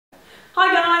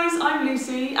I'm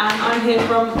Lucy and I'm here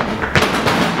from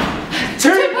Two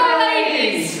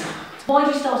Ladies! Why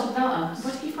did you start without us?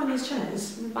 Where did you find these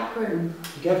chairs? In the back room.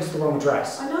 You gave us the wrong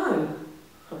address. I know.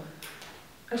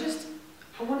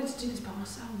 I wanted to do this by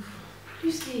myself.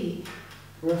 Lucy,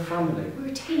 We're a family. we're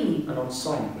a team. An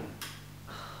ensemble.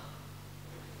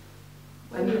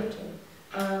 What are you up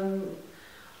to?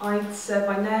 I said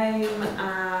my name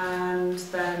and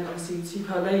then obviously Two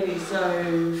Per Ladies, so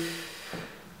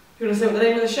you want to say what the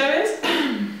name of the show is?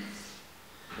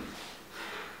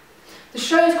 The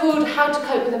show is called How to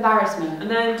Cope with Embarrassment. And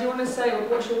then do you want to say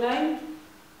what's your name?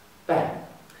 Ben.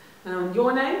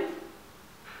 Your name?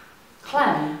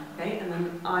 Clem. Okay, and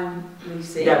then I'm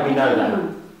Lucy. Yeah, we know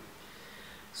that.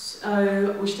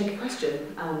 So we should take a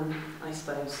question, I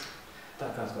suppose.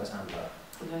 That guy's got his hand up.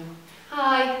 Okay.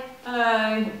 Hi.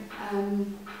 Hello.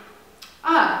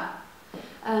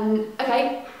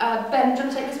 Okay, Ben, do you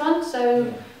want to take this one? So,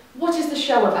 Yeah. what is the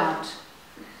show about?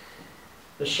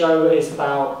 The show is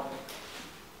about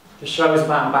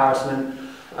embarrassment.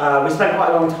 We spent quite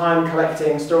a long time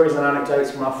collecting stories and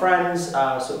anecdotes from our friends,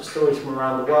 sort of stories from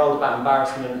around the world about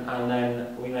embarrassment, and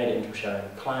then we made it into a show.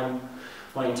 Clem,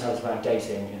 why don't you tell us about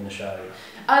dating in the show?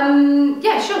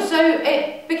 Yeah, sure. So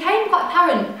it became quite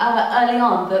apparent early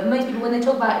on that most people, when they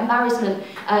talk about embarrassment,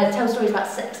 tell stories about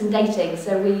sex and dating.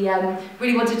 So we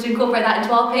really wanted to incorporate that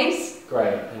into our piece.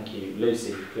 Great, thank you.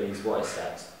 Lucy, please, what is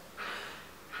sex?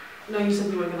 No, you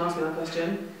said you weren't going to ask me that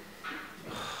question.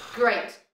 Great.